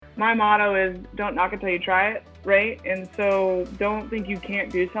my motto is don't knock it till you try it, right? And so don't think you can't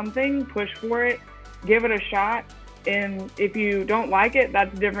do something, push for it, give it a shot. And if you don't like it,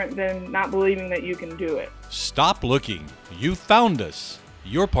 that's different than not believing that you can do it. Stop looking. You found us.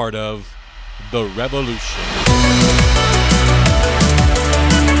 You're part of the revolution.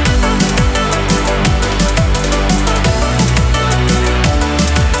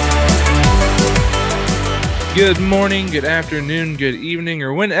 Good morning, good afternoon, good evening,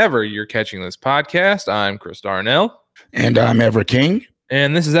 or whenever you're catching this podcast. I'm Chris Darnell. And I'm Ever King.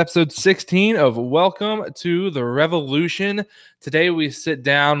 And this is episode 16 of Welcome to the Revolution. Today we sit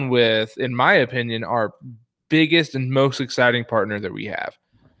down with, in my opinion, our biggest and most exciting partner that we have,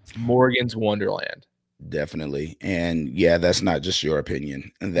 Morgan's Wonderland. Definitely. And yeah, that's not just your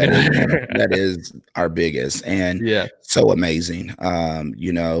opinion. That is our biggest and so amazing.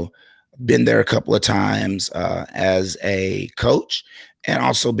 Been there a couple of times as a coach and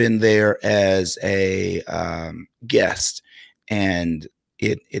also been there as a guest. And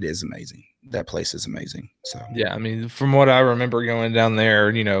it is amazing. That place is amazing. So yeah, I mean, from what I remember going down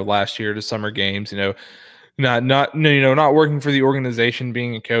there, last year to summer games, not working for the organization,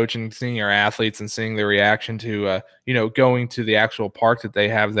 being a coach and seeing our athletes and seeing their reaction to going to the actual park that they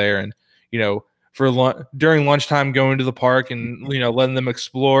have there, and during lunchtime going to the park and letting them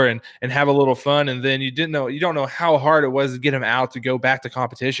explore and have a little fun, and then you don't know how hard it was to get them out to go back to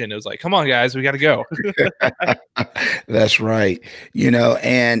competition. It was like, come on guys, we got to go. That's right.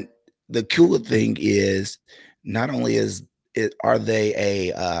 And the cool thing is not only are they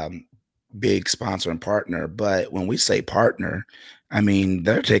a big sponsor and partner, but when we say partner, I mean,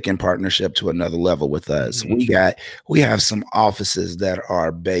 they're taking partnership to another level with us. Mm-hmm. We have some offices that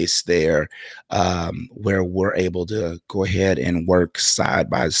are based there where we're able to go ahead and work side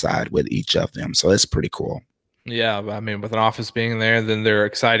by side with each of them. So it's pretty cool. Yeah, I mean, with an office being there, then their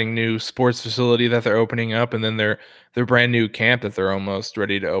exciting new sports facility that they're opening up, and then their brand new camp that they're almost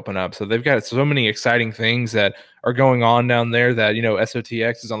ready to open up. So they've got so many exciting things that are going on down there that,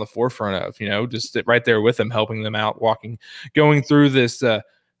 SOTX is on the forefront of, just right there with them, helping them out, going through this.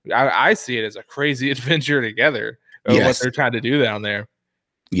 I see it as a crazy adventure together of what they're trying to do down there.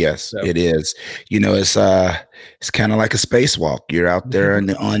 Yes, it is. It's kind of like a spacewalk. You're out there in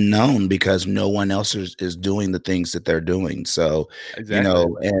the unknown because no one else is doing the things that they're doing. So,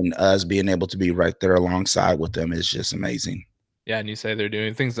 and us being able to be right there alongside with them is just amazing. Yeah, and you say they're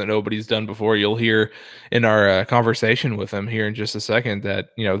doing things that nobody's done before. You'll hear in our conversation with them here in just a second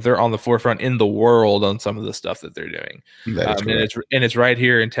that they're on the forefront in the world on some of the stuff that they're doing. And it's right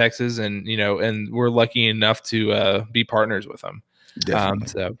here in Texas, and and we're lucky enough to be partners with them.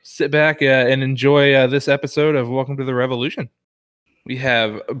 So sit back and enjoy this episode of Welcome to the Revolution. We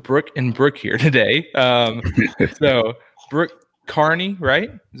have Brooke and Brooke here today. So Brooke Carney, right?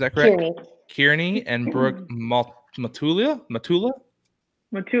 Is that correct? Kearney and Brooke Matula. You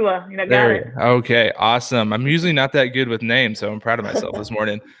got it. Okay, awesome. I'm usually not that good with names, so I'm proud of myself this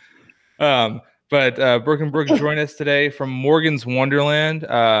morning. But Brooke and Brooke join us today from Morgan's Wonderland,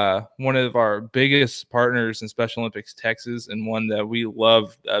 one of our biggest partners in Special Olympics Texas, and one that we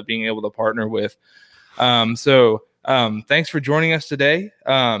love being able to partner with. So thanks for joining us today.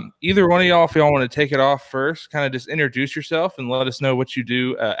 Either one of y'all, if y'all want to take it off first, kind of just introduce yourself and let us know what you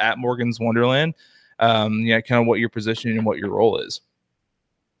do at Morgan's Wonderland. Kind of what your position and what your role is.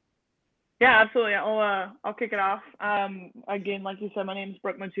 Yeah, absolutely. I'll kick it off. Again, like you said, my name is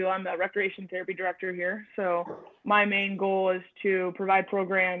Brooke Matula. I'm the Recreation Therapy Director here. So my main goal is to provide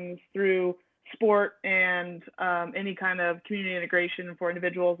programs through sport and any kind of community integration for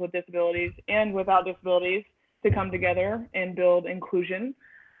individuals with disabilities and without disabilities to come together and build inclusion.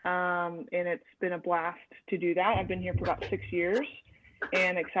 And it's been a blast to do that. I've been here for about 6 years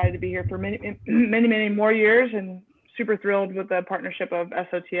and excited to be here for many more years, and super thrilled with the partnership of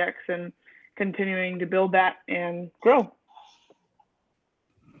SOTX and continuing to build that and grow.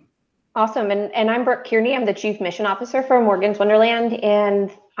 Awesome. And I'm Brooke Kearney. I'm the Chief Mission Officer for Morgan's Wonderland, and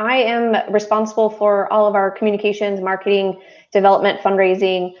I am responsible for all of our communications, marketing, development,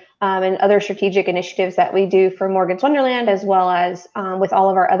 fundraising, and other strategic initiatives that we do for Morgan's Wonderland, as well as with all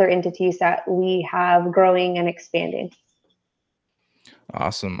of our other entities that we have growing and expanding.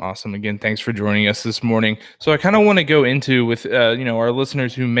 Awesome. Again, thanks for joining us this morning. So I kind of want to go into with, our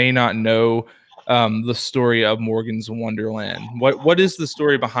listeners who may not know the story of Morgan's Wonderland. What is the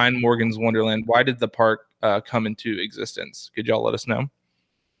story behind Morgan's Wonderland? Why did the park come into existence? Could y'all let us know?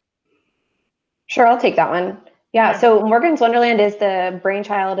 Sure, I'll take that one. Yeah, so Morgan's Wonderland is the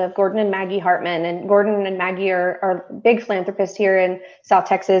brainchild of Gordon and Maggie Hartman. And Gordon and Maggie are big philanthropists here in South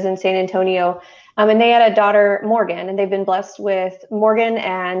Texas and San Antonio. And they had a daughter, Morgan, and they've been blessed with Morgan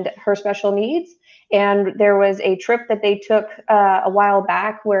and her special needs. And there was a trip that they took a while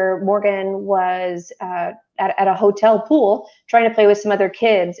back where Morgan was at a hotel pool trying to play with some other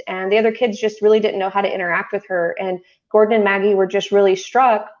kids. And the other kids just really didn't know how to interact with her. And Gordon and Maggie were just really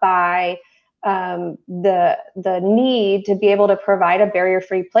struck by the need to be able to provide a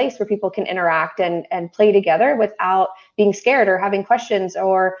barrier-free place where people can interact and play together without being scared or having questions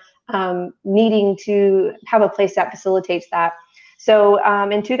or needing to have a place that facilitates that. So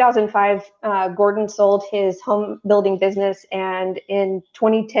in 2005, Gordon sold his home building business, and in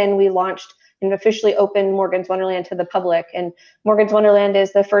 2010, we launched and officially opened Morgan's Wonderland to the public. And Morgan's Wonderland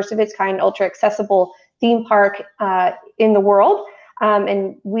is the first of its kind, ultra accessible theme park in the world.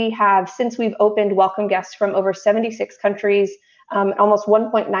 And we have, since we've opened, welcomed guests from over 76 countries, almost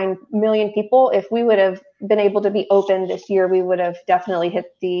 1.9 million people. If we would have been able to be open this year, we would have definitely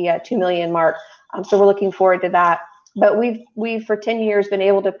hit the 2 million mark. So we're looking forward to that. But we've for 10 years been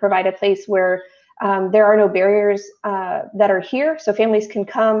able to provide a place where there are no barriers that are here, so families can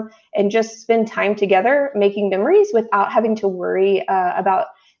come and just spend time together making memories without having to worry about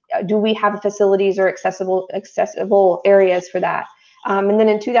do we have facilities or accessible areas for that. And then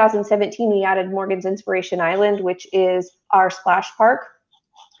in 2017, we added Morgan's Inspiration Island, which is our splash park.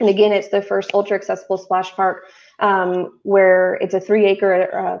 And again, it's the first ultra accessible splash park where it's a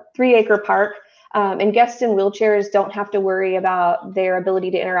 3-acre park. And guests in wheelchairs don't have to worry about their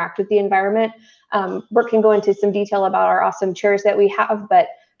ability to interact with the environment. Brooke can go into some detail about our awesome chairs that we have, but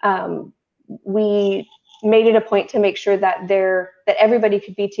we made it a point to make sure that everybody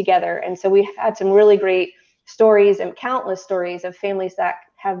could be together. And so we have had some really great stories and countless stories of families that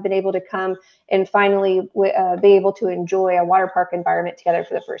have been able to come and finally be able to enjoy a water park environment together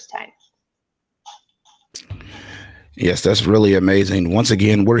for the first time. Yes, that's really amazing. Once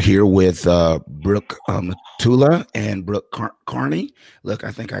again, we're here with Brooke Matula and Brooke Carney. Look,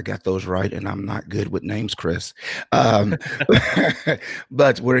 I think I got those right, and I'm not good with names, Chris. But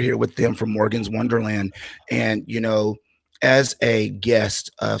we're here with them from Morgan's Wonderland. And, you know, as a guest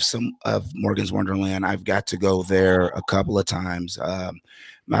of Morgan's Wonderland, I've got to go there a couple of times.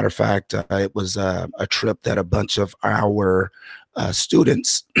 Matter of fact, it was a trip that a bunch of our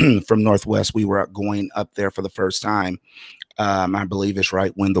students from Northwest, we were going up there for the first time. I believe it's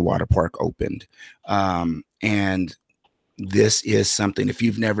right when the water park opened. And this is something, if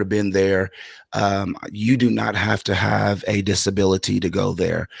you've never been there, you do not have to have a disability to go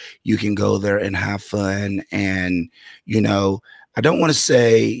there. You can go there and have fun. And, you know, I don't want to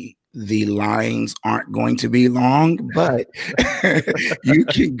say the lines aren't going to be long, but you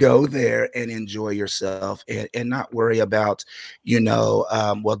can go there and enjoy yourself and not worry about, you know,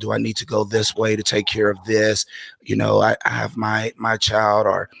 well, do I need to go this way to take care of this? You know, I have my child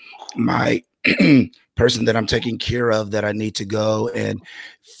or my person that I'm taking care of that I need to go and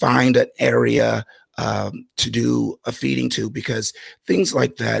find an area to do a feeding to, because things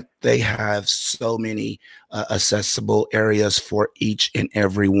like that, they have so many accessible areas for each and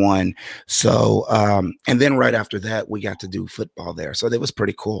every one. So, and then right after that, we got to do football there. So that was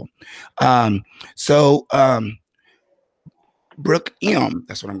pretty cool. Brooke M,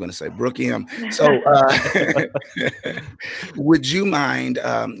 that's what I'm going to say, Brooke M. So would you mind,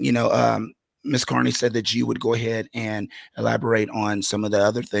 you know, Ms. Carney said that you would go ahead and elaborate on some of the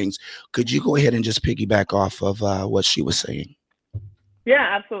other things. Could you go ahead and just piggyback off of what she was saying? Yeah,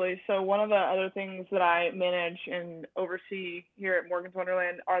 absolutely. So one of the other things that I manage and oversee here at Morgan's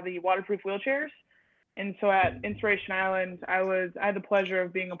Wonderland are the waterproof wheelchairs. And so at Inspiration Island, I had the pleasure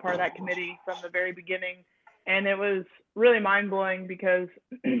of being a part of that committee from the very beginning. And it was really mind-blowing because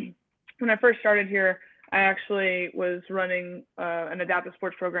when I first started here, I actually was running an adaptive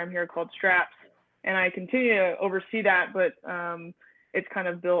sports program here called Straps, and I continue to oversee that, but it's kind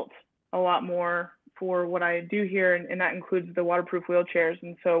of built a lot more for what I do here, and that includes the waterproof wheelchairs.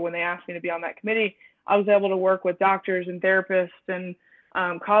 And so when they asked me to be on that committee, I was able to work with doctors and therapists and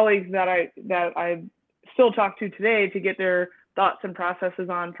colleagues that I still talk to today to get their thoughts and processes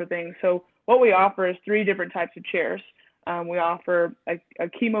on for things. So what we offer is 3 different types of chairs. We offer a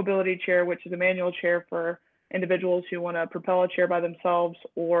key mobility chair, which is a manual chair for individuals who want to propel a chair by themselves,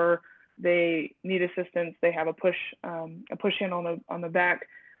 or they need assistance. They have a push in on the back.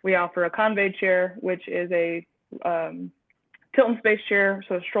 We offer a convey chair, which is a tilt and space chair,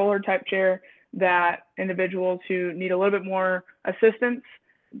 so a stroller type chair that individuals who need a little bit more assistance,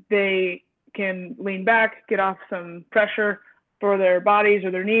 they can lean back, get off some pressure for their bodies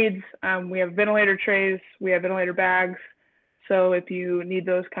or their needs. We have ventilator trays, we have ventilator bags. So if you need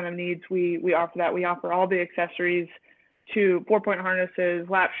those kind of needs, we offer that. We offer all the accessories to 4-point harnesses,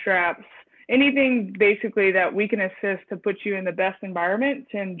 lap straps, anything basically that we can assist to put you in the best environment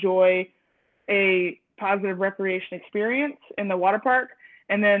to enjoy a positive recreation experience in the water park.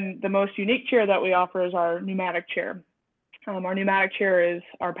 And then the most unique chair that we offer is our pneumatic chair. Our pneumatic chair is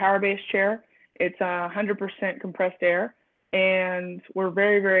our power-based chair. It's 100% compressed air, and we're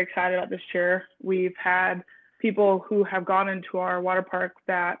very, very excited about this chair. We've had people who have gone into our water park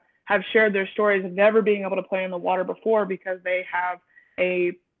that have shared their stories of never being able to play in the water before because they have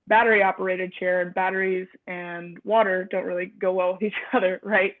a battery operated chair, and batteries and water don't really go well with each other,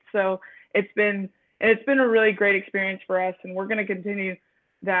 right? So it's been a really great experience for us, and we're going to continue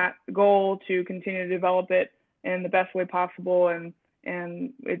that goal to continue to develop it in the best way possible. And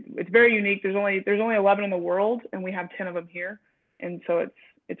it's very unique. There's only 11 in the world, and we have 10 of them here, and so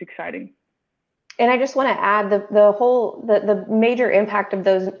it's exciting. And I just want to add the major impact of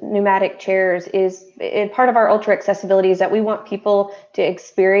those pneumatic chairs is part of our ultra accessibility is that we want people to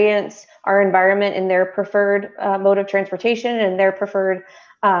experience our environment in their preferred mode of transportation and their preferred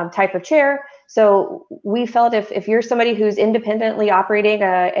type of chair. So we felt if you're somebody who's independently operating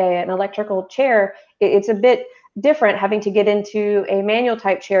an electrical chair, it's a bit different having to get into a manual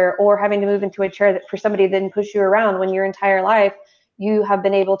type chair or having to move into a chair that for somebody to then push you around when your entire life you have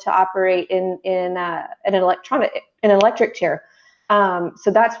been able to operate in an electric chair.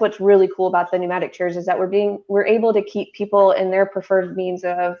 So that's what's really cool about the pneumatic chairs is that we're able to keep people in their preferred means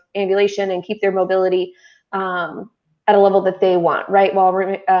of ambulation and keep their mobility at a level that they want, right, while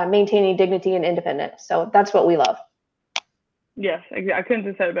maintaining dignity and independence. So that's what we love. Yes, I couldn't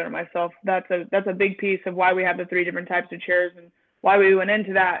have said it better myself. That's a big piece of why we have the 3 different types of chairs, and why we went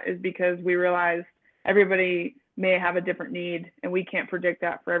into that is because we realized everybody may have a different need, and we can't predict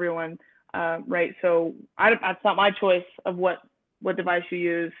that for everyone, right? So that's not my choice of what device you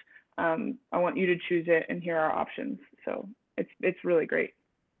use. I want you to choose it, and here are our options. So it's really great.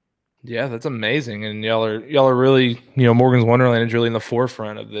 Yeah, that's amazing. And y'all are really, Morgan's Wonderland is really in the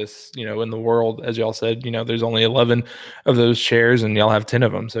forefront of this, in the world. As y'all said, there's only 11 of those chairs and y'all have 10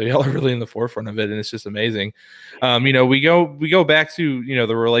 of them. So y'all are really in the forefront of it. And it's just amazing. We go back to,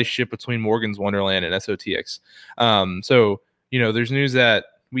 the relationship between Morgan's Wonderland and SOTX. So, there's news that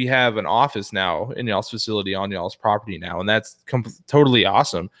we have an office now in y'all's facility on y'all's property now. And that's totally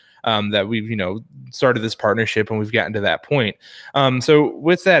awesome. That we've, started this partnership and we've gotten to that point. So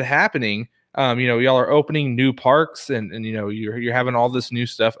with that happening, y'all are opening new parks and you're having all this new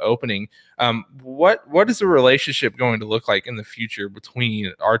stuff opening. What is the relationship going to look like in the future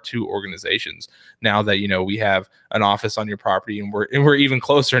between our two organizations now that, we have an office on your property and we're even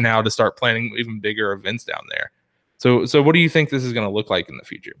closer now to start planning even bigger events down there? So what do you think this is going to look like in the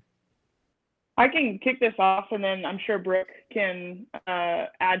future? I can kick this off, and then I'm sure Brooke can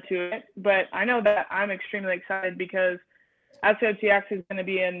add to it. But I know that I'm extremely excited because SOTX is going to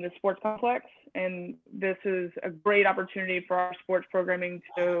be in the sports complex, and this is a great opportunity for our sports programming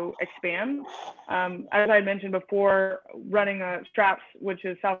to expand. As I mentioned before, running STRAPS, which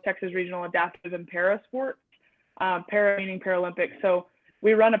is South Texas Regional Adaptive and Para Sports, para meaning Paralympics. So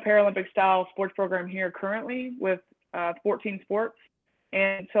we run a Paralympic style sports program here currently with 14 sports.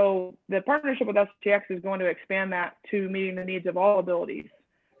 And so the partnership with SOTX is going to expand that to meeting the needs of all abilities,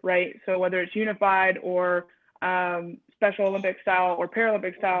 right? So whether it's unified or Special Olympic style or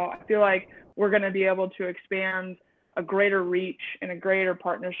Paralympic style, I feel like we're going to be able to expand a greater reach and a greater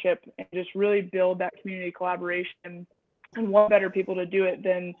partnership and just really build that community collaboration, and what better people to do it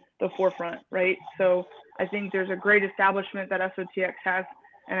than the forefront, right? So I think there's a great establishment that SOTX has,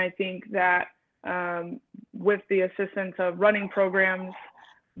 and I think that with the assistance of running programs,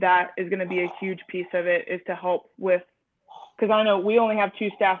 that is going to be a huge piece of it, is to help with, because I know we only have 2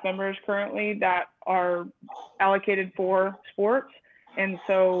 staff members currently that are allocated for sports. And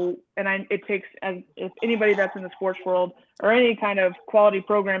so, it takes, if anybody that's in the sports world or any kind of quality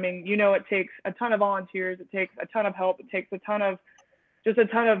programming, it takes a ton of volunteers, it takes a ton of help, it takes a ton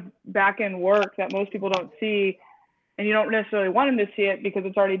of back end work that most people don't see. And you don't necessarily want them to see it because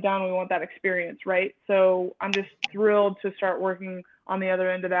it's already done. We want that experience, right? So I'm just thrilled to start working on the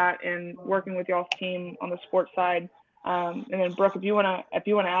other end of that and working with y'all's team on the sports side. And then Brooke, if you wanna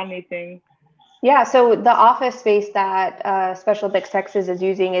add anything. Yeah, so the office space that Special Olympics Texas is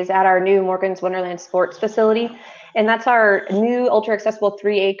using is at our new Morgan's Wonderland sports facility. And that's our new ultra accessible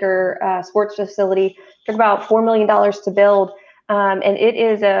 3-acre sports facility. Took about $4 million to build. And it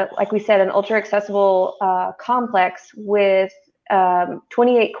is like we said, an ultra accessible complex with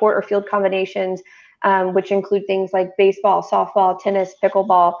 28 court or field combinations, which include things like baseball, softball, tennis,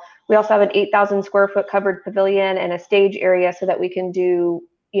 pickleball. We also have an 8,000 square foot covered pavilion and a stage area so that we can do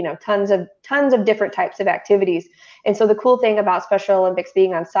tons of different types of activities. And so the cool thing about Special Olympics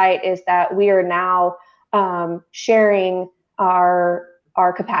being on site is that we are now sharing our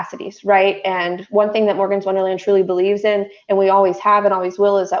capacities, right? And one thing that Morgan's Wonderland truly believes in, and we always have and always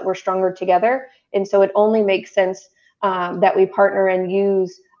will, is that we're stronger together. And so it only makes sense that we partner and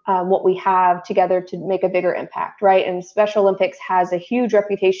use what we have together to make a bigger impact, right? And Special Olympics has a huge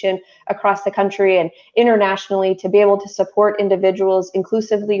reputation across the country and internationally to be able to support individuals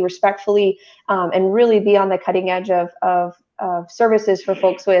inclusively, respectfully, and really be on the cutting edge of services for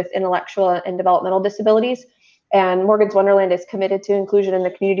folks with intellectual and developmental disabilities. And Morgan's Wonderland is committed to inclusion in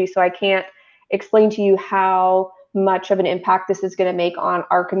the community. So I can't explain to you how much of an impact this is going to make on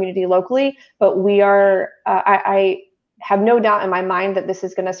our community locally, but we are, I have no doubt in my mind that this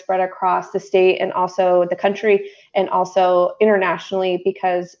is going to spread across the state and also the country and also internationally,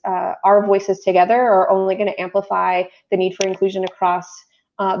 because our voices together are only going to amplify the need for inclusion across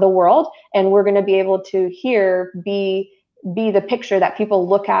the world. And we're going to be able to be the picture that people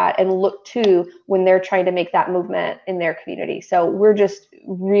look at and look to when they're trying to make that movement in their community. So we're just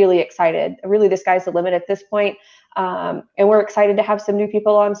really excited. Really, the sky's the limit at this point. And we're excited to have some new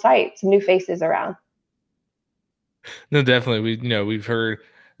people on site, some new faces around. No, definitely. We've heard,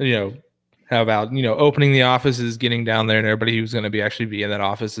 how about, opening the offices, getting down there, and everybody who's going to actually be in that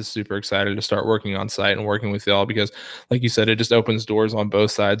office is super excited to start working on site and working with y'all, because like you said, it just opens doors on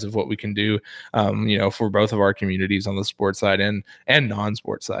both sides of what we can do, for both of our communities on the sports side and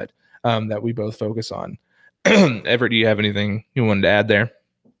non-sports side, that we both focus on. Everett, do you have anything you wanted to add there?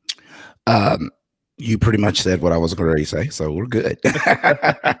 You pretty much said what I was going to say, so we're good.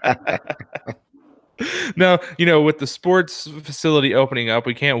 No, with the sports facility opening up,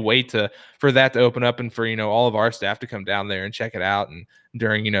 we can't wait for that to open up and for, all of our staff to come down there and check it out. And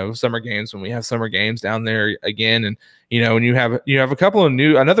during, summer games, when we have summer games down there again, and, when you have a couple of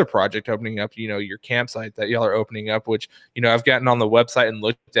another project opening up, your campsite that y'all are opening up, which, I've gotten on the website and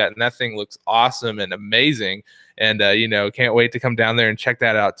looked at, and that thing looks awesome and amazing. And, can't wait to come down there and check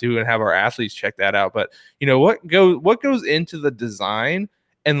that out too, and have our athletes check that out. But, what goes into the design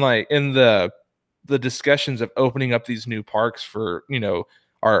and like in the discussions of opening up these new parks for,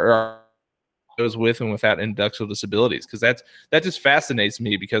 our those with and without intellectual disabilities, because that just fascinates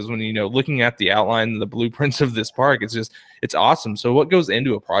me, because when, looking at the outline, the blueprints of this park, it's awesome. So what goes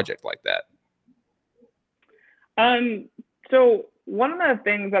into a project like that? So one of the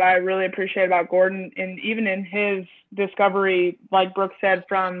things that I really appreciate about Gordon, and even in his discovery, like Brooke said,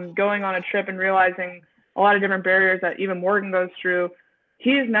 from going on a trip and realizing a lot of different barriers that even Morgan goes through,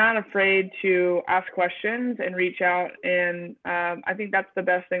 he is not afraid to ask questions and reach out. And I think that's the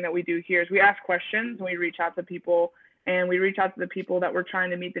best thing that we do here is we ask questions and we reach out to people, and we reach out to the people that we're trying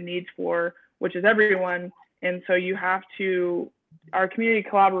to meet the needs for, which is everyone. And so you have to, our community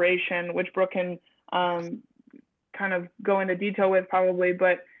collaboration, which Brooke can kind of go into detail with probably,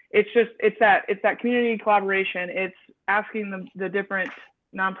 but it's that community collaboration. It's asking the different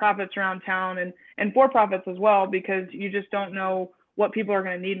nonprofits around town and for-profits as well, because you just don't know what people are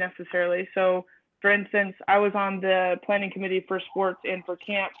going to need necessarily. So for instance, I was on the planning committee for sports and for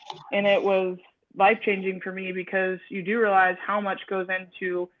camp, and it was life-changing for me, because you do realize how much goes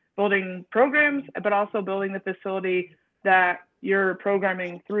into building programs, but also building the facility that you're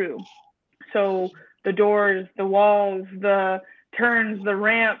programming through. So the doors, the walls, the turns, the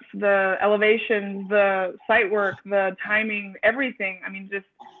ramps, the elevations, the site work, the timing, everything. I mean, just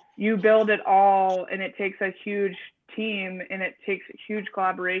you build it all, and it takes a huge team, and it takes huge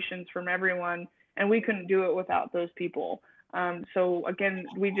collaborations from everyone, and we couldn't do it without those people. So again,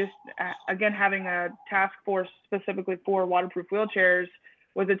 having a task force specifically for waterproof wheelchairs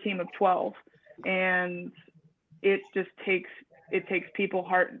was a team of 12, and it just takes people,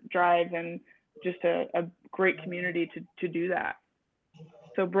 heart, drive, and just a great community to do that.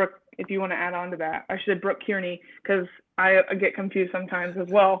 So Brooke, if you want to add on to that, I should say Brooke Kearney, because I get confused sometimes as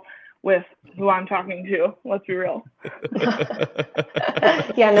well with who I'm talking to. Let's be real.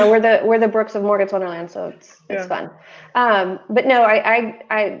 Yeah, no, we're the Brooks of Morgan's Wonderland, so it's fun. But no,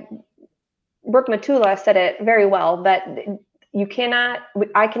 I Brooke Matula said it very well, that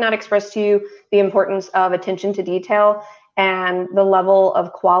I cannot express to you the importance of attention to detail and the level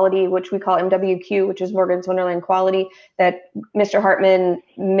of quality, which we call MWQ, which is Morgan's Wonderland quality, that Mr. Hartman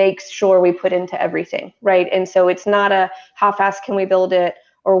makes sure we put into everything, right? And so it's not a how fast can we build it,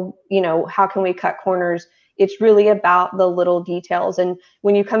 or how can we cut corners. It's really about the little details. And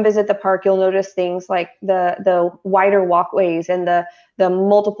when you come visit the park, you'll notice things like the wider walkways and the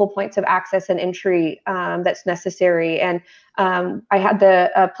multiple points of access and entry that's necessary. And I had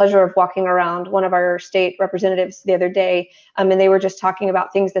the pleasure of walking around one of our state representatives the other day, and they were just talking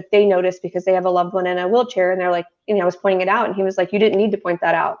about things that they noticed because they have a loved one in a wheelchair, and they're like, I was pointing it out, and he was like, you didn't need to point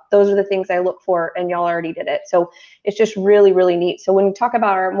that out. Those are the things I look for, and y'all already did it. So it's just really, really neat. So when we talk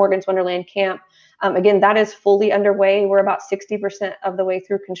about our Morgan's Wonderland camp, again, that is fully underway. We're about 60% of the way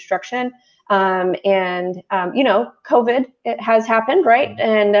through construction. COVID, it has happened, right?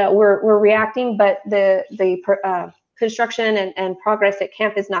 And we're reacting, but the construction and progress at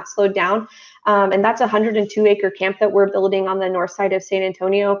camp is not slowed down. And that's a 102-acre camp that we're building on the north side of San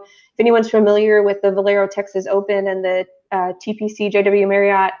Antonio. If anyone's familiar with the Valero Texas Open and the TPC JW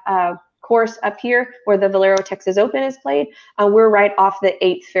Marriott course up here where the Valero Texas Open is played, we're right off the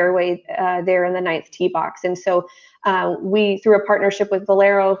 8th fairway there in the 9th tee box. And so we, through a partnership with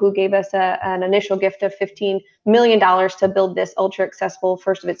Valero, who gave us an initial gift of $15 million to build this ultra accessible,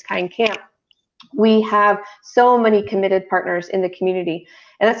 first of its kind camp, we have so many committed partners in the community.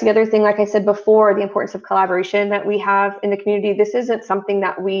 And that's the other thing, like I said before, the importance of collaboration that we have in the community. This isn't something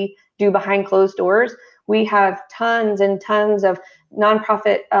that we do behind closed doors. We have tons and tons of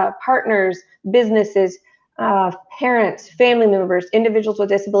nonprofit partners, businesses, parents, family members, individuals with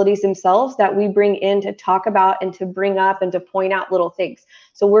disabilities themselves that we bring in to talk about and to bring up and to point out little things.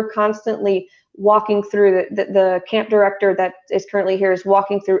 So we're constantly walking through the camp director that is currently here is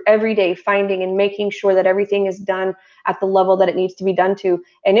walking through every day, finding and making sure that everything is done at the level that it needs to be done to,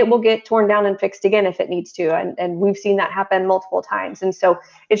 and it will get torn down and fixed again if it needs to. And we've seen that happen multiple times. And so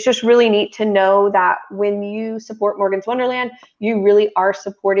it's just really neat to know that when you support Morgan's Wonderland, you really are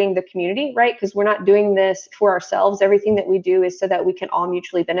supporting the community, right? Because we're not doing this for ourselves. Everything that we do is so that we can all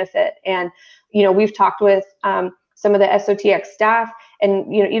mutually benefit. And, we've talked with some of the SOTX staff,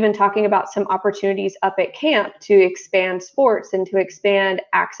 and even talking about some opportunities up at camp to expand sports and to expand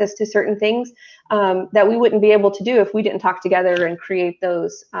access to certain things that we wouldn't be able to do if we didn't talk together and create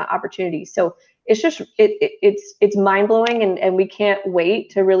those opportunities. So it's just it's mind-blowing, and we can't wait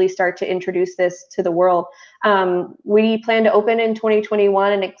to really start to introduce this to the world. We plan to open in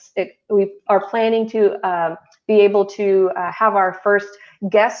 2021, and we are planning to be able to have our first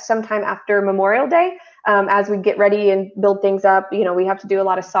guest sometime after Memorial Day. As we get ready and build things up, we have to do a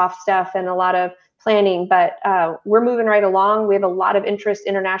lot of soft stuff and a lot of planning, but we're moving right along. We have a lot of interest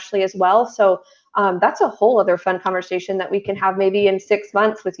internationally as well. So that's a whole other fun conversation that we can have maybe in 6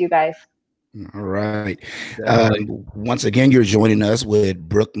 months with you guys. All right. Once again, you're joining us with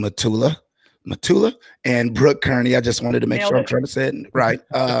Brooke Matula and Brooke Kearney. I just wanted to make sure I'm trying to say it right.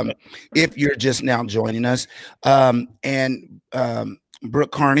 If you're just now joining us,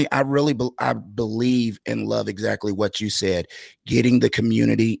 Brooke Kearney, I believe and love exactly what you said, getting the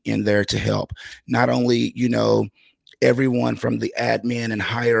community in there to help. Not only, everyone from the admin and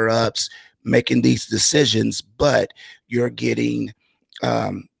higher ups making these decisions, but you're getting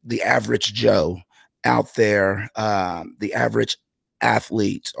the average Joe out there, the average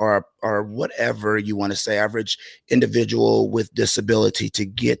athlete or whatever you want to say, average individual with disability, to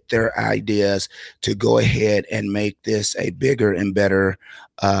get their ideas to go ahead and make this a bigger and better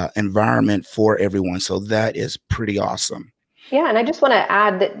environment for everyone. So that is pretty awesome. Yeah, and I just want to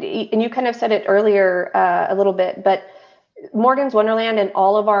add that, and you kind of said it earlier a little bit, but Morgan's Wonderland and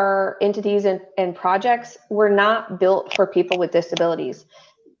all of our entities and projects were not built for people with disabilities.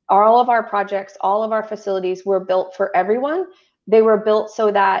 All of our projects, all of our facilities were built for everyone. They were built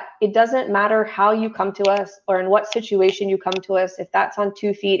so that it doesn't matter how you come to us or in what situation you come to us, if that's on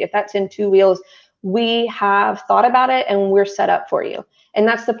 2 feet, if that's in 2 wheels, we have thought about it and we're set up for you. And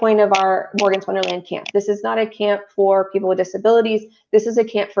that's the point of our Morgan's Wonderland camp. This is not a camp for people with disabilities. This is a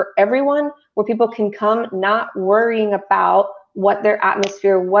camp for everyone, where people can come not worrying about what their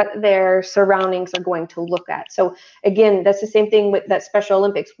atmosphere, what their surroundings are going to look at. So again, that's the same thing with that Special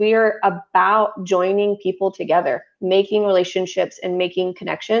Olympics. We are about joining people together, making relationships and making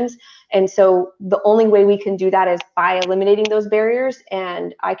connections. And so the only way we can do that is by eliminating those barriers.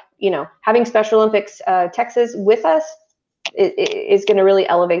 And having Special Olympics Texas with us is going to really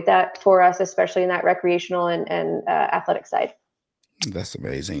elevate that for us, especially in that recreational and athletic side. That's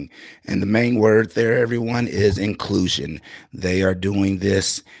amazing. And the main word there, everyone, is inclusion. They are doing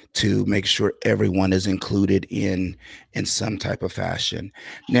this to make sure everyone is included in some type of fashion.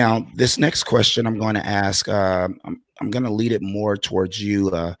 Now, this next question I'm going to ask, I'm going to lead it more towards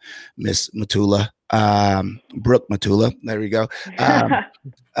you, Miss Matula, Brooke Matula. There we go.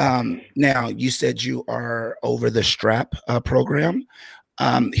 Now, you said you are over the STRAP program.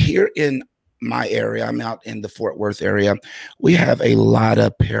 Here in my area, I'm out in the Fort Worth area, we have a lot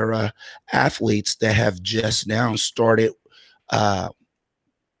of para athletes that have just now started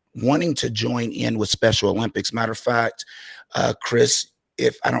wanting to join in with Special Olympics. Matter of fact, Chris,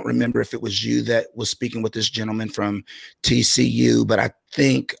 if I don't remember if it was you that was speaking with this gentleman from TCU, but I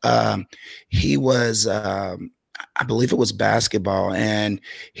think he was, I believe it was basketball, and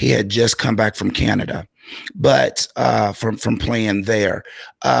he had just come back from Canada, but from playing there.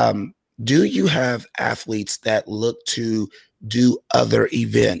 Do you have athletes that look to do other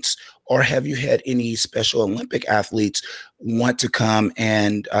events, or have you had any Special Olympic athletes want to come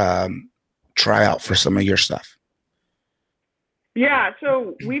and try out for some of your stuff? Yeah,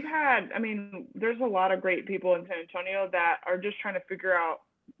 so we've had, I mean, there's a lot of great people in San Antonio that are just trying to figure out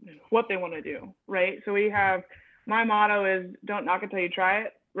what they want to do, right? So we have, my motto is don't knock it till you try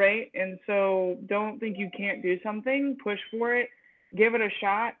it, right? And so don't think you can't do something, push for it, give it a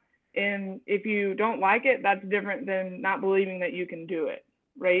shot. And if you don't like it, that's different than not believing that you can do it,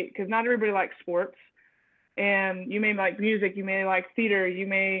 right? Because not everybody likes sports, and you may like music, you may like theater, you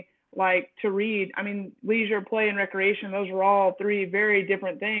may like to read. I mean, leisure, play, and recreation, those are all three very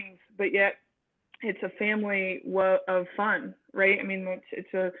different things, but yet it's a family of fun, right? I mean,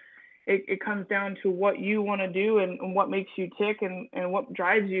 it comes down to what you want to do and what makes you tick and what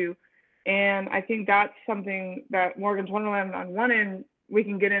drives you. And I think that's something that Morgan's Wonderland, on one end, we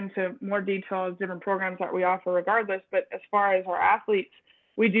can get into more details, different programs that we offer regardless. But as far as our athletes,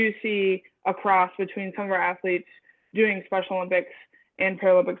 we do see a cross between some of our athletes doing Special Olympics and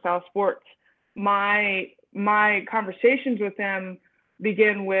Paralympic style sports. My conversations with them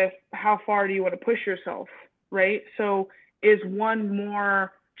begin with, how far do you want to push yourself, right? So is one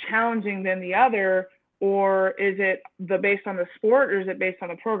more challenging than the other, or is it based on the sport, or is it based on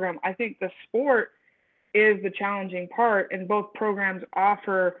the program? I think the sport is the challenging part, and both programs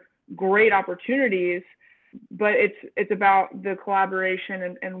offer great opportunities, but it's about the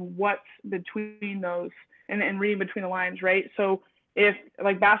collaboration and what's between those and reading between the lines, right? So if,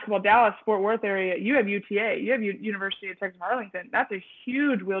 like basketball, Dallas, Fort Worth area, you have UTA, you have University of Texas Arlington. That's a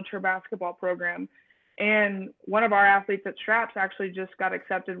huge wheelchair basketball program. And one of our athletes at Straps actually just got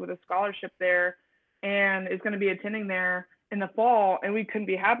accepted with a scholarship there and is going to be attending there in the fall. And we couldn't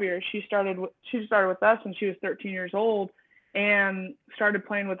be happier. She started with us when she was 13 years old and started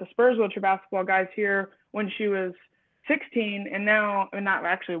playing with the Spurs wheelchair basketball guys here when she was 16. And now, and not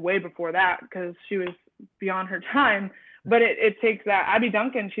actually way before that, because she was beyond her time, but it takes that. Abby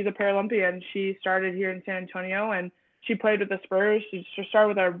Duncan, she's a Paralympian. She started here in San Antonio and she played with the Spurs. She started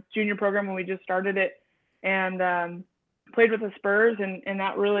with our junior program when we just started it, and played with the Spurs, and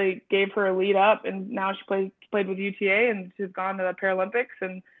that really gave her a lead up. And now she played with UTA, and she's gone to the Paralympics,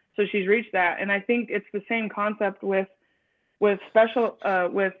 and so she's reached that. And I think it's the same concept with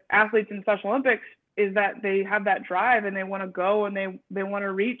athletes in Special Olympics, is that they have that drive and they want to go and they want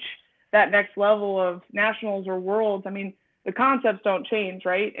to reach that next level of nationals or worlds. I mean, the concepts don't change,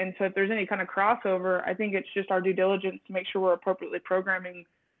 right? And so if there's any kind of crossover, I think it's just our due diligence to make sure we're appropriately programming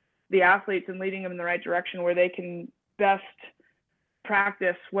the athletes and leading them in the right direction where they can best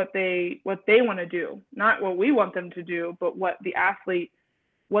practice what they want to do, not what we want them to do, but what the athlete's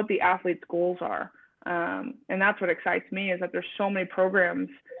goals are. And that's what excites me, is that there's so many programs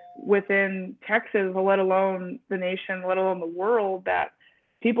within Texas, let alone the nation, let alone the world, that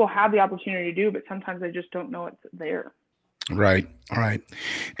people have the opportunity to do, but sometimes they just don't know it's there. Right. All right.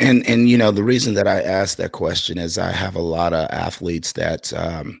 And you know, the reason that I asked that question is I have a lot of athletes that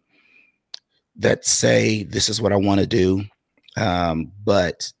that say this is what I want to do,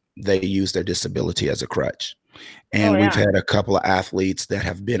 but they use their disability as a crutch. And we've had a couple of athletes that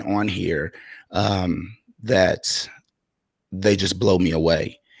have been on here that they just blow me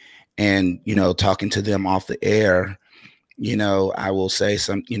away. And, you know, talking to them off the air, you know, I will say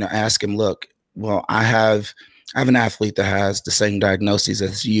ask him, look, well, I have an athlete that has the same diagnosis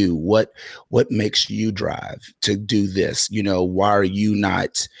as you. What makes you drive to do this? You know, why are you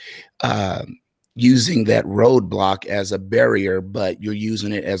not using that roadblock as a barrier, but you're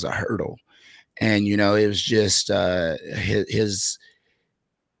using it as a hurdle? And, you know, it was just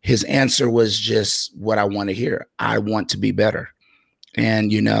his answer was just what I want to hear. I want to be better.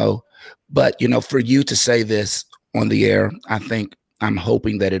 And, you know, but, you know, for you to say this on the air, I'm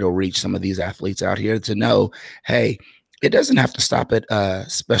hoping that it'll reach some of these athletes out here to know, hey, it doesn't have to stop at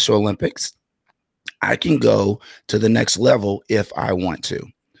Special Olympics. I can go to the next level if I want to.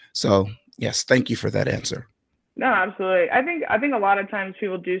 So, yes, thank you for that answer. No, absolutely. I think a lot of times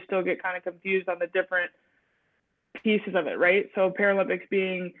people do still get kind of confused on the different pieces of it, right? So Paralympics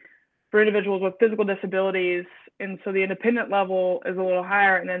being for individuals with physical disabilities And so the independent level is a little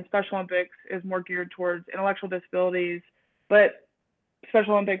higher, and then Special Olympics is more geared towards intellectual disabilities. But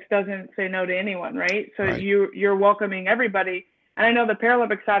Special Olympics doesn't say no to anyone, right? So Right. you're welcoming everybody. And I know the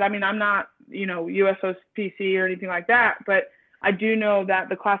Paralympic side, I mean, I'm not, USOPC or anything like that, but I do know that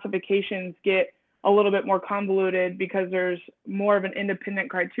the classifications get a little bit more convoluted because there's more of an independent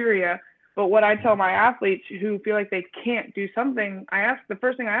criteria. But what I tell my athletes who feel like they can't do something, the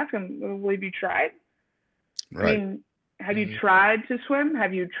first thing I ask them, well, have you tried? Right. I mean, have you tried to swim?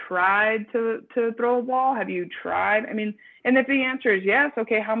 Have you tried to throw a ball? Have you tried? I mean, and if the answer is yes,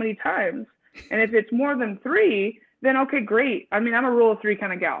 okay, how many times? And if it's more than 3, then okay, great. I mean, I'm a rule of 3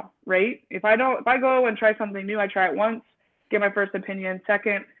 kind of gal, right? If I go and try something new, I try it once, get my first opinion.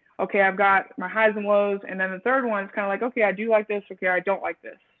 Second, okay, I've got my highs and lows. And then the third one is kind of like, okay, I do like this. Okay, I don't like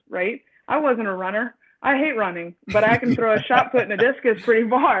this, right? I wasn't a runner. I hate running, but I can throw a shot put and a discus pretty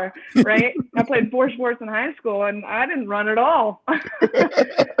far, right? I played 4 sports in high school, and I didn't run at all.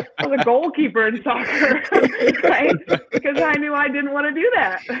 I was a goalkeeper in soccer, right? Because I knew I didn't want to do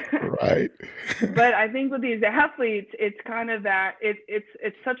that. Right. But I think with these athletes, it's kind of that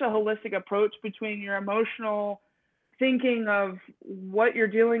it's such a holistic approach between your emotional thinking of what you're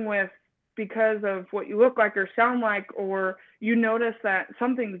dealing with because of what you look like or sound like, or you notice that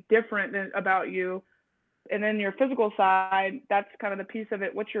something's different about you. And then your physical side, that's kind of the piece of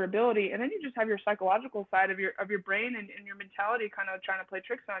it. What's your ability? And then you just have your psychological side of your brain and your mentality kind of trying to play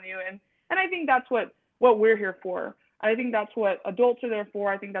tricks on you. And I think that's what we're here for. I think that's what adults are there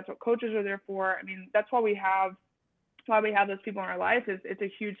for. I think that's what coaches are there for. I mean, that's why we have those people in our life. Is it's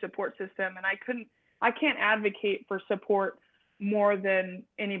a huge support system. And I can't advocate for support more than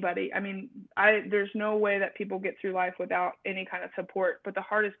anybody. I mean, there's no way that people get through life without any kind of support. But the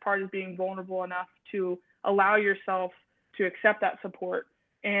hardest part is being vulnerable enough to allow yourself to accept that support.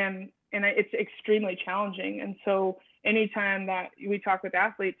 And it's extremely challenging. And so anytime that we talk with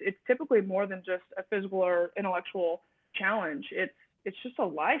athletes, it's typically more than just a physical or intellectual challenge. It's just a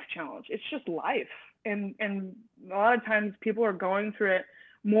life challenge. It's just life. And a lot of times people are going through it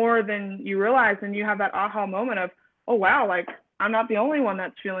more than you realize. And you have that aha moment of, oh, wow, like I'm not the only one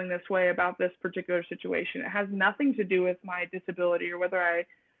that's feeling this way about this particular situation. It has nothing to do with my disability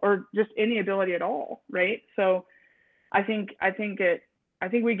or just any ability at all, right? So I think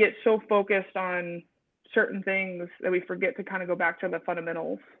we get so focused on certain things that we forget to kind of go back to the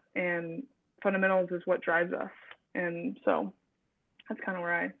fundamentals, and fundamentals is what drives us. And so that's kind of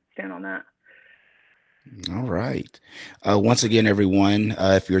where I stand on that. All right. Once again, everyone,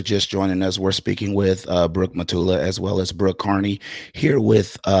 if you're just joining us, we're speaking with Brooke Matula as well as Brooke Carney here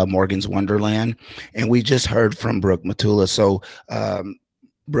with Morgan's Wonderland. And we just heard from Brooke Matula. So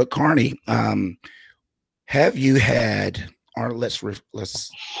Brooke Carney, have you had, or let's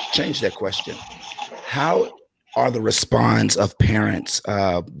change that question. How are the response of parents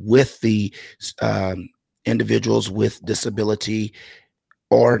with the individuals with disability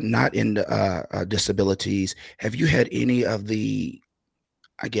or not in disabilities? Have you had any of the,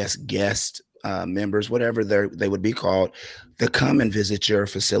 I guess, guest members, whatever they would be called, that come and visit your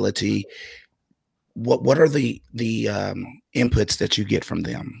facility? What are the inputs that you get from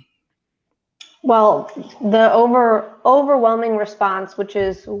them? Well, the overwhelming response, which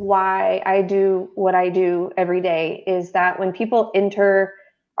is why I do what I do every day, is that when people enter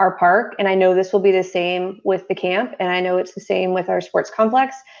our park, and I know this will be the same with the camp, and I know it's the same with our sports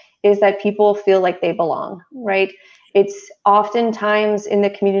complex, is that people feel like they belong, right? It's oftentimes in the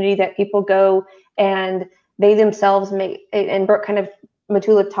community that people go and they themselves make, and Brooke kind of,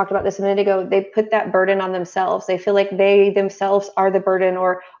 Matula talked about this a minute ago, they put that burden on themselves. They feel like they themselves are the burden,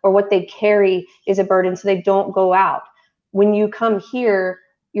 or what they carry is a burden, so they don't go out. When you come here,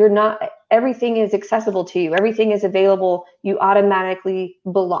 you're not, everything is accessible to you. Everything is available. You automatically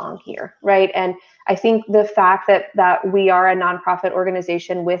belong here, right? And I think the fact that we are a nonprofit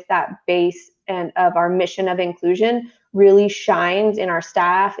organization with that base and of our mission of inclusion really shines in our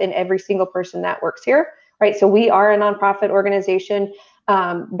staff and every single person that works here, right? So we are a nonprofit organization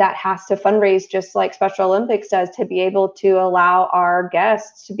that has to fundraise just like Special Olympics does, to be able to allow our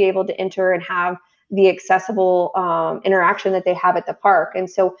guests to be able to enter and have the accessible interaction that they have at the park. And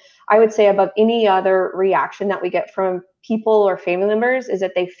so I would say above any other reaction that we get from people or family members is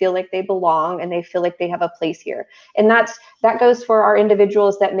that they feel like they belong and they feel like they have a place here. And that goes for our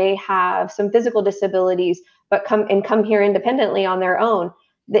individuals that may have some physical disabilities, but come here independently on their own.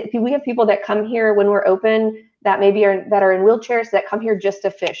 We have people that come here when we're open that maybe are in wheelchairs, that come here just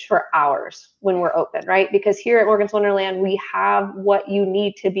to fish for hours when we're open, right? Because here at Morgan's Wonderland, we have what you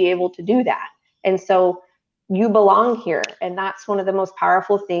need to be able to do that. And so you belong here. And that's one of the most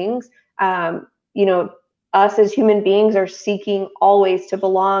powerful things. us as human beings are seeking always to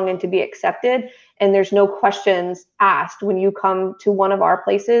belong and to be accepted. And there's no questions asked. When you come to one of our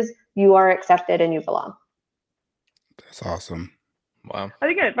places, you are accepted and you belong. That's awesome. Wow. I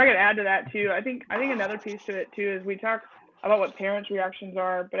think if I could add to that too, I think another piece to it too is we talk about what parents' reactions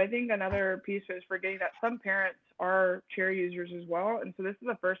are, but I think another piece is forgetting that some parents are chair users as well, and so this is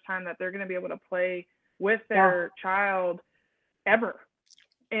the first time that they're going to be able to play with their child ever,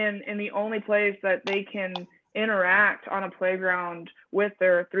 and the only place that they can interact on a playground with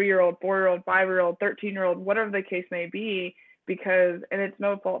their 3-year-old, 4-year-old, 5-year-old, 13-year-old, whatever the case may be, because, and it's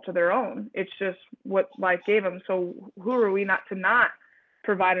no fault to their own, it's just what life gave them. So who are we not to not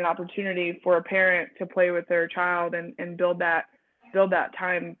provide an opportunity for a parent to play with their child and build that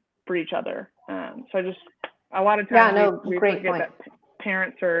time for each other. So a lot of times we forget that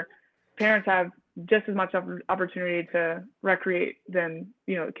parents have just as much opportunity to recreate than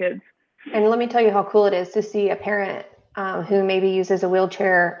the kids. And let me tell you how cool it is to see a parent who maybe uses a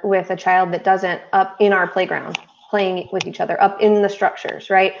wheelchair with a child that doesn't, up in our playground playing with each other, up in the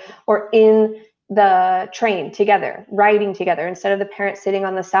structures, right? Or in the train together, riding together, instead of the parent sitting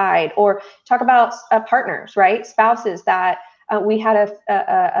on the side. Or talk about partners, right? Spouses that we had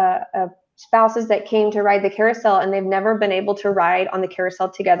a spouses that came to ride the carousel and they've never been able to ride on the carousel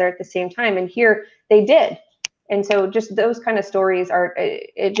together at the same time. And here they did. And so just those kind of stories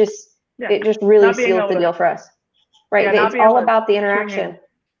it just really seals the deal for us, right? It's all about the interaction.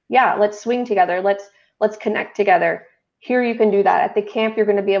 Yeah, let's swing together. Let's connect together. Here you can do that. At the camp, you're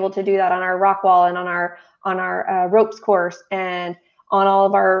going to be able to do that on our rock wall and on our ropes course and on all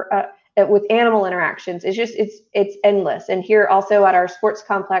of our with animal interactions. It's endless. And here also at our sports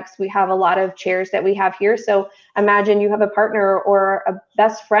complex, we have a lot of chairs that we have here. So imagine you have a partner or a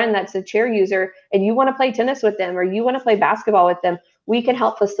best friend that's a chair user and you want to play tennis with them or you want to play basketball with them. We can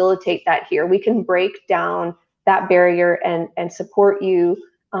help facilitate that here. We can break down that barrier and support you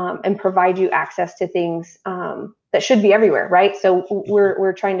and provide you access to things that should be everywhere, right? So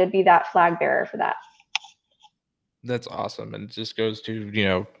we're trying to be that flag bearer for that. That's awesome. And it just goes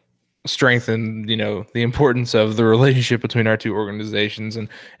to, strengthen, the importance of the relationship between our two organizations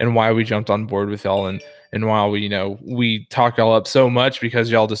and why we jumped on board with y'all and why we talk y'all up so much, because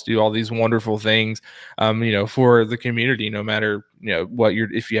y'all just do all these wonderful things, for the community, no matter,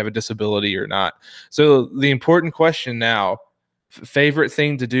 if you have a disability or not. So the important question now, favorite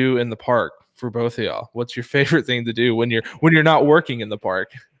thing to do in the park for both of y'all. What's your favorite thing to do when you're not working in the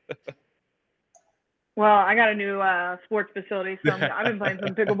park? Well, I got a new sports facility, so I've been playing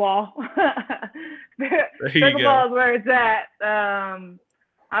some pickleball. Pickleball is where it's at.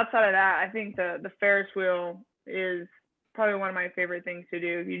 Outside of that, I think the Ferris wheel is probably one of my favorite things to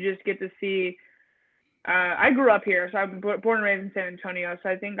do. You just get to see. I grew up here, so I'm born and raised in San Antonio, so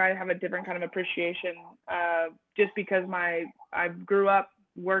I think I have a different kind of appreciation just because I grew up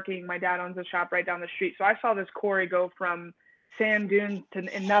working. My dad owns a shop right down the street, so I saw this quarry go from sand dunes to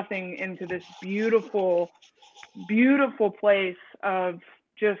nothing into this beautiful, beautiful place of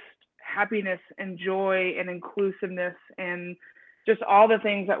just happiness and joy and inclusiveness and just all the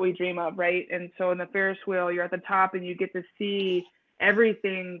things that we dream of, right? And so in the Ferris wheel, you're at the top and you get to see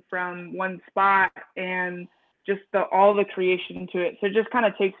everything from one spot and just all the creation to it. So it just kind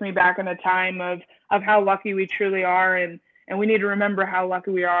of takes me back in a time of how lucky we truly are, and we need to remember how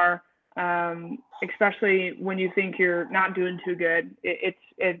lucky we are. Especially when you think you're not doing too good, it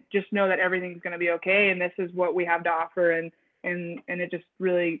just know that everything's going to be okay, and this is what we have to offer, and it just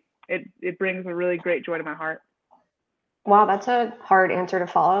really it brings a really great joy to my heart. Wow, that's a hard answer to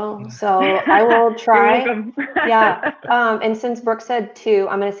follow. So I will try. Yeah. And since Brooke said 2,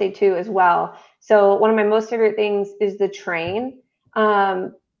 I'm going to say 2 as well. So one of my most favorite things is the train.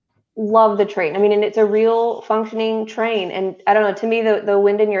 Love the train. I mean, and it's a real functioning train. And I don't know, to me, the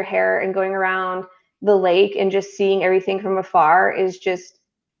wind in your hair and going around the lake and just seeing everything from afar is just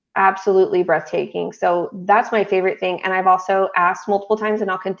absolutely breathtaking. So that's my favorite thing. And I've also asked multiple times, and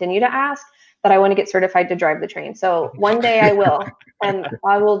I'll continue to ask, that I want to get certified to drive the train. So one day I will, and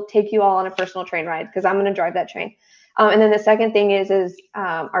I will take you all on a personal train ride because I'm going to drive that train. And then the second thing is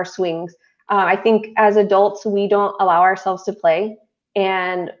our swings. I think as adults, we don't allow ourselves to play.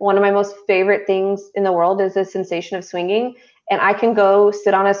 And one of my most favorite things in the world is the sensation of swinging. And I can go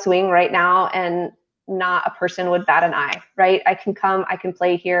sit on a swing right now and not a person would bat an eye, right? I can come, I can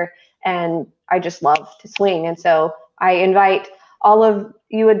play here, and I just love to swing. And so I invite all of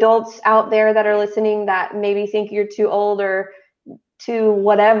you adults out there that are listening that maybe think you're too old or too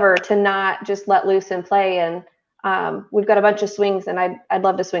whatever to not just let loose and play. And we've got a bunch of swings, and I'd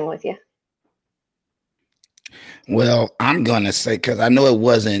love to swing with you. Well, I'm going to say, because I know it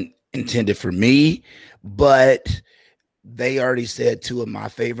wasn't intended for me, but they already said 2 of my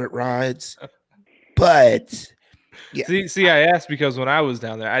favorite rides. But yeah, See, I asked because when I was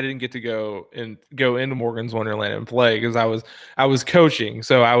down there, I didn't get to go into Morgan's Wonderland and play because I was coaching.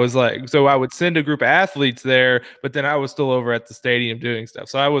 So I was like, so I would send a group of athletes there, but then I was still over at the stadium doing stuff.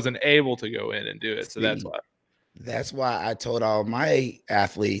 So I wasn't able to go in and do it. So that's why. That's why I told all my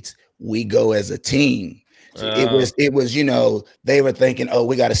athletes we go as a team. So it was, you know, they were thinking, oh,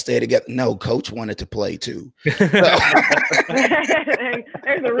 we got to stay together. No, coach wanted to play too. There's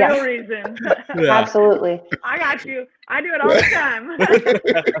a real reason. Yeah. Absolutely. I got you. I do it all the time.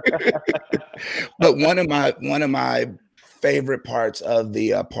 But one of my favorite parts of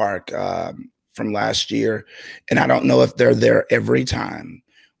the park from last year, and I don't know if they're there every time,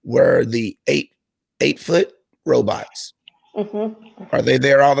 were the 8-foot robots. Mm-hmm. Are they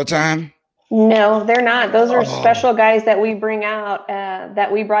there all the time? No, they're not. Those are special guys that we bring out, that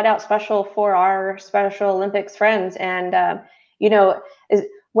we brought out special for our Special Olympics friends. And, you know,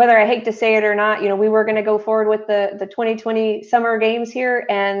 whether I hate to say it or not, you know, we were going to go forward with the 2020 Summer Games here,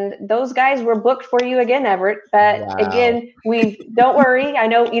 and those guys were booked for you again, Everett. But again, don't worry. I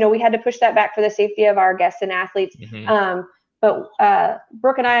know, you know, we had to push that back for the safety of our guests and athletes. Mm-hmm. But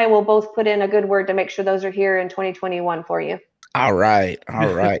Brooke and I will both put in a good word to make sure those are here in 2021 for you. All right.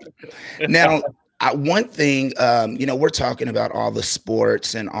 Now, one thing, you know, we're talking about all the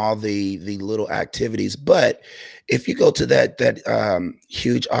sports and all the little activities, but if you go to that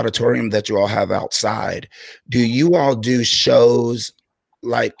huge auditorium that you all have outside, do you all do shows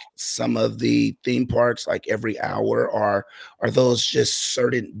like some of the theme parks, like every hour, or are those just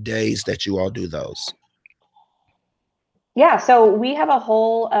certain days that you all do those? Yeah, so we have a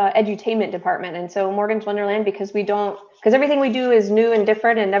whole edutainment department. And so Morgan's Wonderland, because everything we do is new and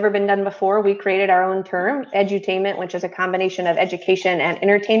different and never been done before, we created our own term, edutainment, which is a combination of education and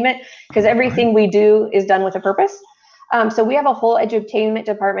entertainment, because everything we do is done with a purpose. So we have a whole edutainment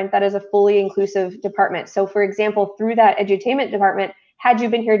department that is a fully inclusive department. So for example, through that edutainment department, had you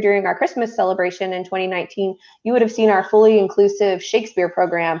been here during our Christmas celebration in 2019, you would have seen our fully inclusive Shakespeare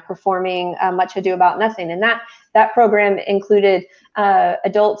program performing Much Ado About Nothing. And that program included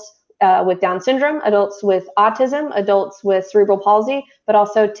adults with Down syndrome, adults with autism, adults with cerebral palsy, but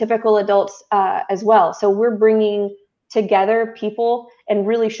also typical adults as well. So we're bringing together people and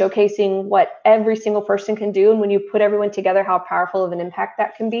really showcasing what every single person can do. And when you put everyone together, how powerful of an impact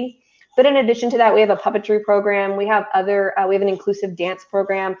that can be. But in addition to that, we have a puppetry program. We have we have an inclusive dance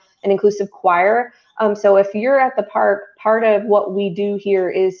program, an inclusive choir. So if you're at the park, part of what we do here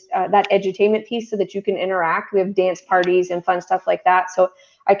is that edutainment piece so that you can interact. We have dance parties and fun stuff like that. So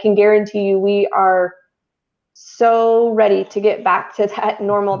I can guarantee you we are so ready to get back to that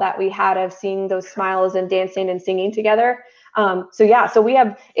normal that we had of seeing those smiles and dancing and singing together. So we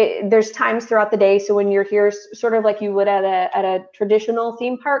have, there's times throughout the day. So when you're here, sort of like you would at a traditional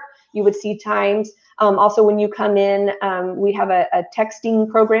theme park, you would see times. Also, when you come in, we have a texting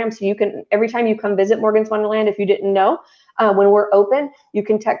program. So you can, every time you come visit Morgan's Wonderland, if you didn't know, when we're open, you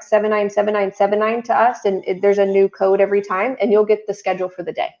can text 797979 to us, and there's a new code every time, and you'll get the schedule for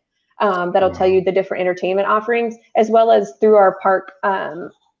the day. That'll tell you the different entertainment offerings, as well as through our park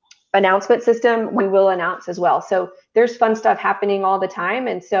announcement system, we will announce as well. So there's fun stuff happening all the time.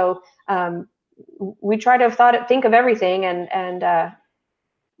 And so we try to think of everything, and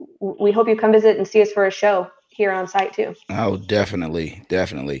we hope you come visit and see us for a show here on site too. Oh,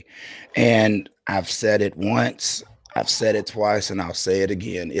 definitely. And I've said it once, I've said it twice, and I'll say it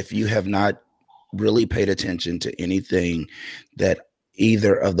again. If you have not really paid attention to anything that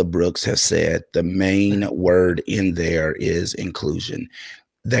either of the Brooks have said, the main word in there is inclusion.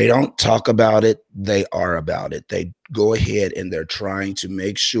 They don't talk about it, they are about it. They go ahead and they're trying to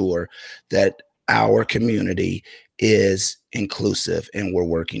make sure that our community is inclusive and we're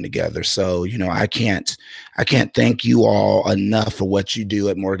working together. So, you know, I can't thank you all enough for what you do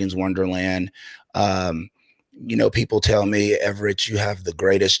at Morgan's Wonderland. You know, people tell me, Everett, you have the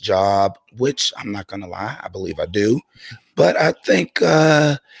greatest job, which I'm not going to lie, I believe I do. But I think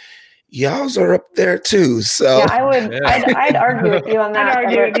y'all's are up there too. So yeah, I'd argue with you on that. I'd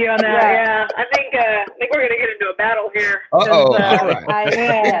argue with you on that. Yeah. I think we're gonna get into a battle here. All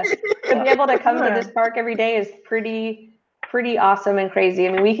right. To be able to come to this park every day is pretty awesome and crazy.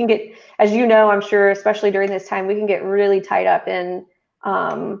 I mean, we can get, as you know, I'm sure, especially during this time, we can get really tied up in,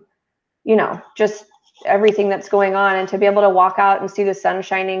 you know, just everything that's going on, and to be able to walk out and see the sun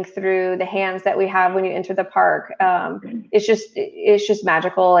shining through the hands that we have when you enter the park, it's just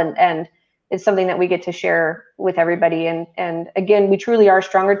magical, and it's something that we get to share with everybody. And again, we truly are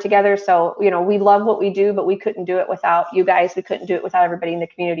stronger together. So, you know, we love what we do, but we couldn't do it without you guys. We couldn't do it without everybody in the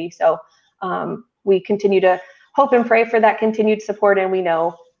community. So we continue to hope and pray for that continued support, and we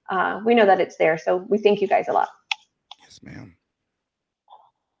know that it's there. So we thank you guys a lot. Yes, ma'am.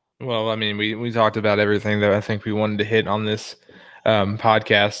 Well, I mean, we talked about everything that I think we wanted to hit on this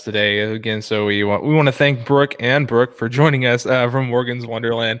podcast today. Again, so we want to thank Brooke for joining us from Morgan's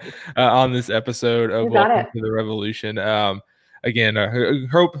Wonderland on this episode of Welcome to the Revolution. Again,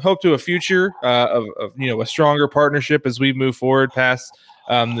 hope to a future of a stronger partnership as we move forward past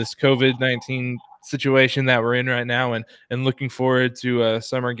this COVID-19 situation that we're in right now, and looking forward to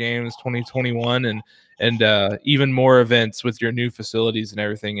Summer Games 2021 and even more events with your new facilities and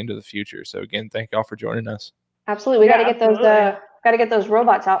everything into the future. So again, thank y'all for joining us. Absolutely, we got to get those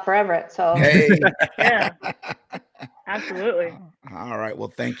robots out for Everett. So hey, yeah, absolutely. All right,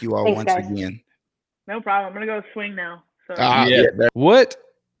 well, thank you all once again. No problem. I'm gonna go swing now. So. Yeah. What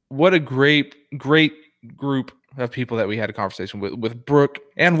a great group of people that we had a conversation with Brooke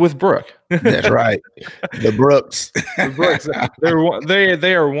and with Brooke. That's right. The Brooks. The Brooks.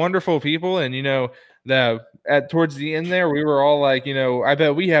 They are wonderful people, and towards the end there, we were all like, I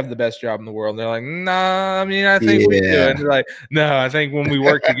bet we have the best job in the world. And they're like, nah, I mean, I think we do. And they're like, no, I think when we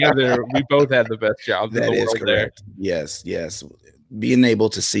work together, we both have the best job in the world. Correct. There. Yes. Being able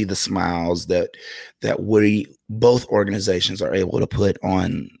to see the smiles that we both organizations are able to put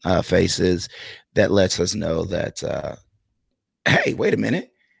on faces, that lets us know that hey, wait a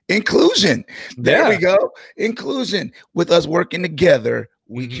minute, inclusion. There we go. Inclusion. With us working together,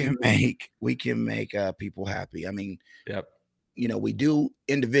 we can make people happy. I mean, we do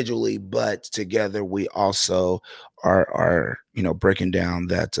individually, but together we also are breaking down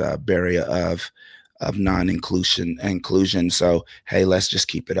that barrier of inclusion. So, hey, let's just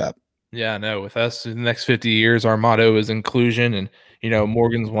keep it up. Yeah, no, with us in the next 50 years, our motto is inclusion. And,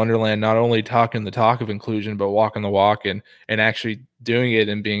 Morgan's Wonderland, not only talking the talk of inclusion, but walking the walk and actually doing it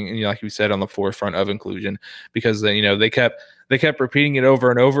and being, like we said, on the forefront of inclusion, because, they kept repeating it over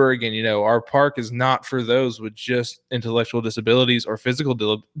and over again. Our park is not for those with just intellectual disabilities or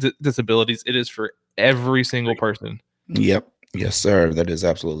physical disabilities. It is for every single person. Yep. Yes, sir. That is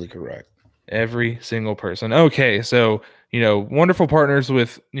absolutely correct. Every single person. Okay, so wonderful partners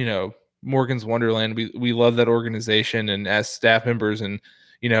with Morgan's Wonderland. We love that organization, and as staff members and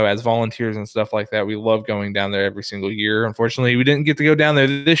as volunteers and stuff like that, we love going down there every single year. Unfortunately, we didn't get to go down there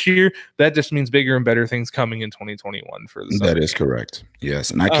this year. That just means bigger and better things coming in 2021 for the summer. That is correct. Yes,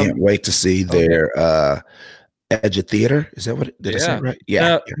 and I can't wait to see their Edge Theater. Is that what did I say right?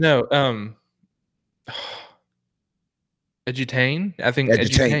 Yeah. No. Edutain, I think.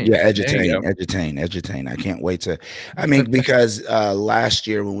 Edutain. Yeah, Edutain. I can't wait to. I mean, because last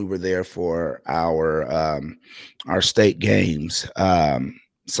year when we were there for our state games,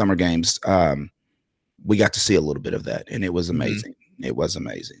 summer games, we got to see a little bit of that, and it was amazing. It was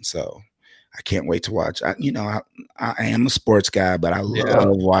amazing. So I can't wait to watch. I am a sports guy, but I love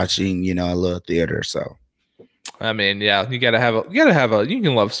watching. I love theater. So. I mean, yeah, you can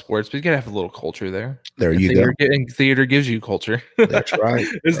love sports, but you gotta have a little culture there. There you go. Theater gives you culture. That's right.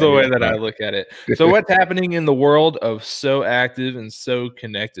 Is the way that I look at it. So what's happening in the world of So Active and So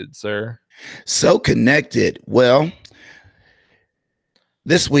Connected, sir? So Connected. Well,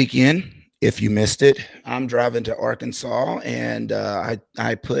 this weekend, if you missed it, I'm driving to Arkansas, and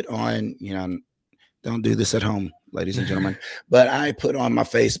I put on, don't do this at home, ladies and gentlemen, but I put on my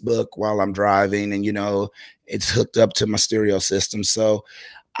Facebook while I'm driving, and it's hooked up to my stereo system. So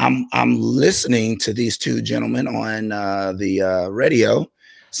I'm listening to these two gentlemen on the radio.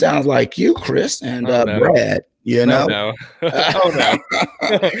 Sounds like you, Chris, and Brad. No.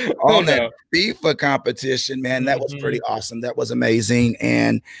 On that FIFA competition, man, that was pretty awesome. That was amazing,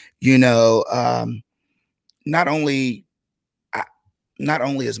 and not only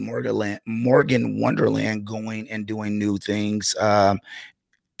is Morgan Wonderland going and doing new things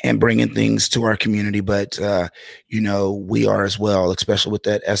and bringing things to our community, but we are as well, especially with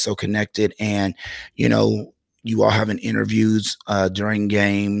that SO Connected, and you all having interviews during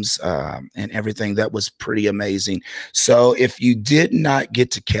games and everything. That was pretty amazing. So if you did not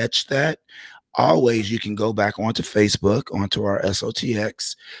get to catch that, always you can go back onto Facebook, onto our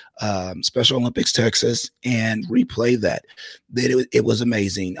SOTX Special Olympics Texas, and replay that. It was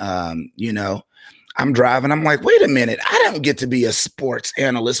amazing. I'm driving. I'm like, wait a minute, I don't get to be a sports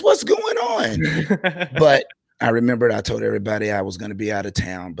analyst. What's going on? But I remembered I told everybody I was going to be out of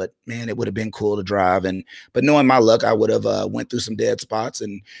town, but man, it would have been cool to drive. But knowing my luck, I would have went through some dead spots.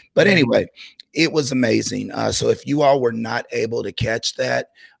 But anyway, it was amazing. So if you all were not able to catch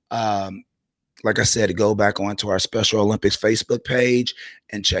that, like I said, go back onto our Special Olympics Facebook page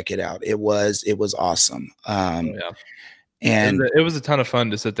and check it out. It was awesome. And it was a ton of fun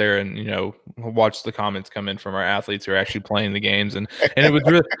to sit there and, watch the comments come in from our athletes who are actually playing the games. And it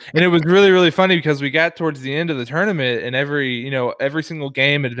was really, really funny because we got towards the end of the tournament and every single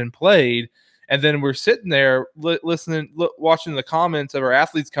game had been played. And then we're sitting there watching the comments of our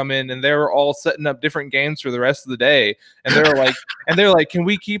athletes come in, and they were all setting up different games for the rest of the day. And they're like, can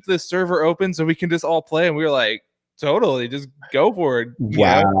we keep this server open so we can just all play? And we were like, totally, just go for it.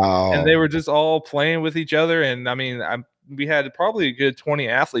 Wow. And they were just all playing with each other. And I mean, we had probably a good 20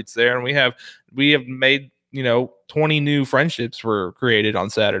 athletes there, and we have made 20 new friendships were created on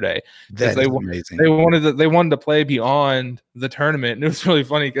Saturday. That's amazing. They wanted to play beyond the tournament, and it was really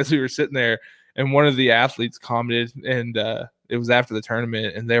funny because we were sitting there, and one of the athletes commented, and it was after the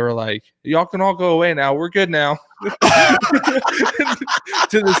tournament, and they were like, "Y'all can all go away now. We're good now."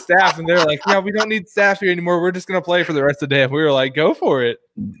 To the staff, and they're like, "Yeah, we don't need staff here anymore. We're just gonna play for the rest of the day." And we were like, "Go for it."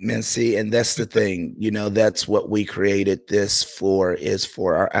 Man, see, and that's the thing, that's what we created this for, is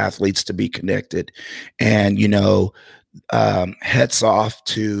for our athletes to be connected. And hats off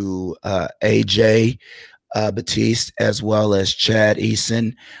to AJ Batiste as well as Chad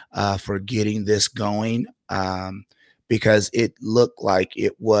Eason for getting this going, because it looked like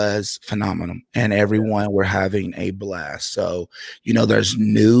it was phenomenal and everyone were having a blast. So, there's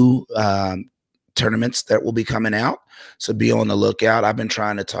new tournaments that will be coming out, so be on the lookout. I've been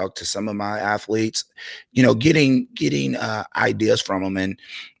trying to talk to some of my athletes, getting ideas from them. And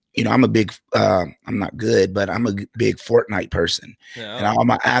I'm a big I'm not good, but I'm a big Fortnite person. Yeah. And all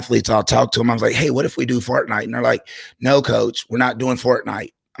my athletes, I'll talk to them, I was like, hey, what if we do Fortnite? And they're like, no, coach, we're not doing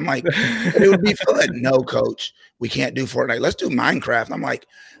Fortnite. I'm like, but it would be fun. No, coach, we can't do Fortnite. Let's do Minecraft. I'm like,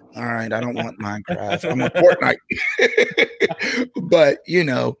 all right, I don't want Minecraft. I want Fortnite. But,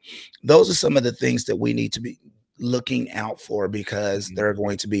 those are some of the things that we need to be looking out for, because there are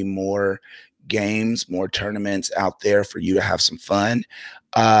going to be more games, more tournaments out there for you to have some fun.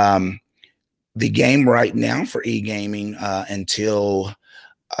 The game right now for e-gaming until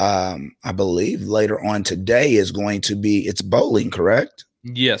I believe later on today is going to be, it's bowling, correct?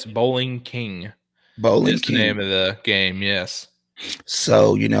 Yes, Bowling King. Bowling is King. The name of the game, yes.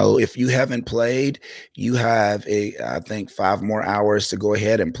 So, if you haven't played, you have I think 5 more hours to go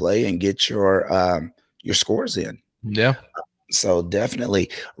ahead and play and get your scores in. Yeah. So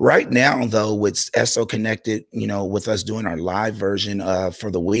definitely. Right now, though, with SO Connected, with us doing our live version for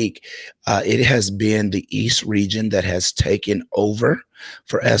the week, it has been the East region that has taken over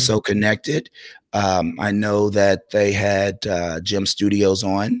for SO Connected. I know that they had Gym Studios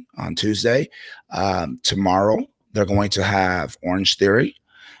on Tuesday. Tomorrow, they're going to have Orange Theory.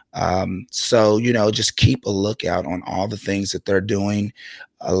 So, just keep a lookout on all the things that they're doing.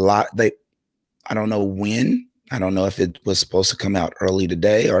 I don't know when. I don't know if it was supposed to come out early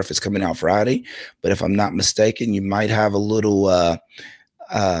today or if it's coming out Friday, but if I'm not mistaken, you might have a little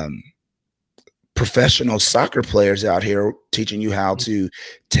professional soccer players out here teaching you how to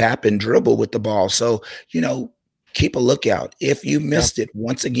tap and dribble with the ball. So, keep a lookout. If you missed it,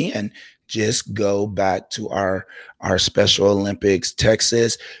 once again, just go back to our Special Olympics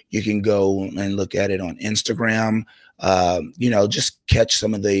Texas. You can go and look at it on Instagram. Just catch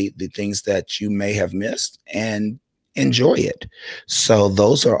some of the things that you may have missed and enjoy it. So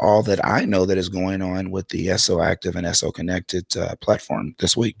those are all that I know that is going on with the SO Active and SO Connected platform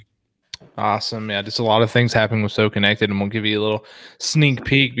this week. Awesome. Yeah, just a lot of things happening with So Connected, and we'll give you a little sneak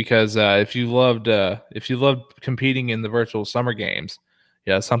peek because if you loved competing in the virtual summer games,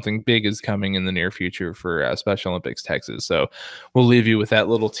 yeah, something big is coming in the near future for Special Olympics Texas. So we'll leave you with that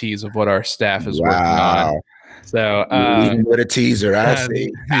little tease of what our staff is working on. So what a teaser, I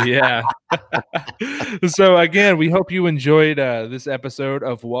see. Yeah. So again, we hope you enjoyed this episode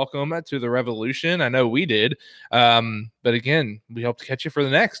of Welcome to the Revolution. I know we did. But again, we hope to catch you for the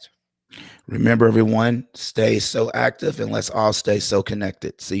next. Remember, everyone, stay so active and let's all stay so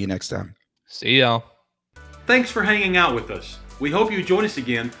connected. See you next time. See y'all. Thanks for hanging out with us. We hope you join us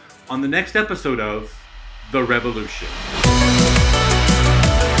again on the next episode of The Revolution.